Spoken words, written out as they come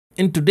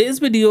In today's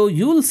video,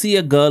 you will see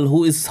a girl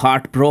who is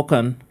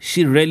heartbroken.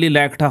 She really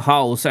liked a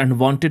house and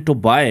wanted to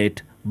buy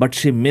it, but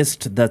she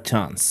missed the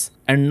chance.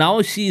 And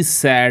now she is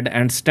sad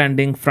and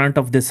standing front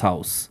of this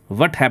house.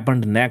 What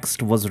happened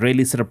next was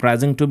really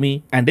surprising to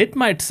me, and it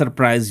might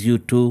surprise you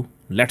too.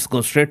 Let's go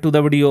straight to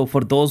the video.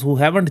 For those who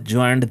haven't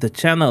joined the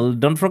channel,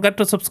 don't forget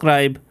to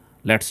subscribe.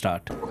 Let's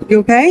start. You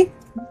okay?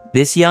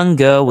 This young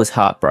girl was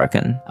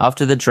heartbroken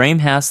after the dream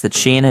house that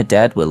she and her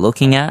dad were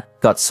looking at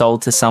got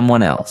sold to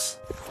someone else.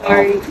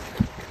 Sorry.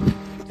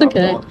 It's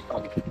okay.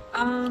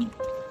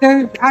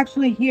 They're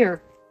actually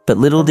here. But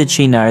little did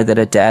she know that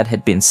her dad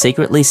had been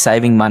secretly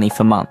saving money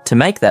for months to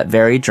make that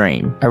very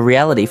dream a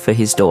reality for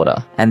his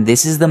daughter. And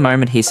this is the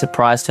moment he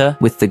surprised her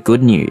with the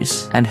good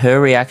news, and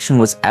her reaction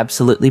was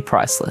absolutely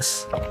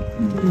priceless.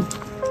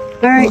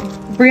 Alright,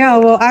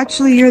 Brielle, well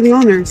actually you're the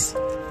owners.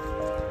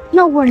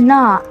 No, we're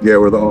not. Yeah,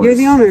 we're the owners. You're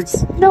the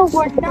owners. No,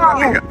 we're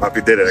not.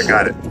 Puppy did it. I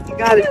got it. You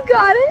got it. You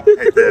got it.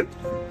 I did.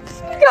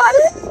 You got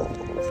it.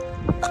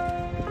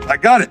 I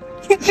got it.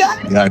 You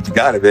got it. Yeah, you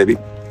got it, baby.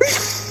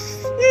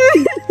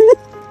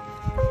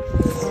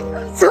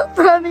 I'm so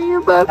proud of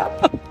you, bub.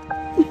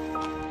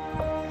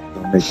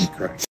 Don't make me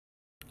cry.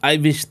 I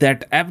wish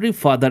that every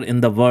father in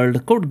the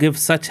world could give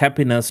such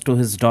happiness to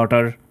his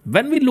daughter.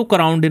 When we look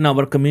around in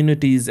our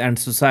communities and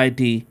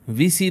society,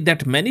 we see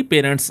that many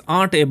parents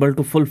aren't able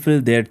to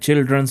fulfill their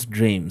children's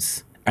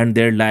dreams, and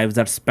their lives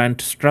are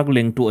spent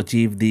struggling to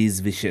achieve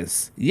these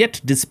wishes. Yet,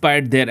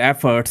 despite their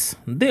efforts,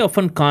 they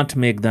often can't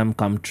make them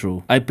come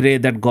true. I pray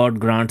that God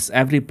grants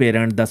every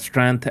parent the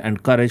strength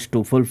and courage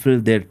to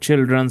fulfill their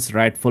children's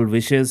rightful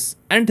wishes,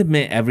 and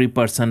may every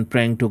person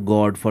praying to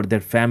God for their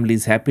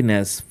family's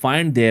happiness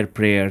find their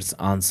prayers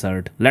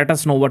answered. Let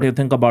us know what you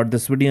think about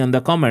this video in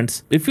the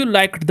comments. If you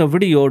liked the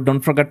video,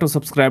 don't forget to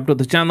subscribe to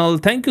the channel.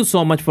 Thank you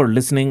so much for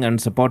listening and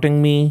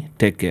supporting me.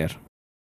 Take care.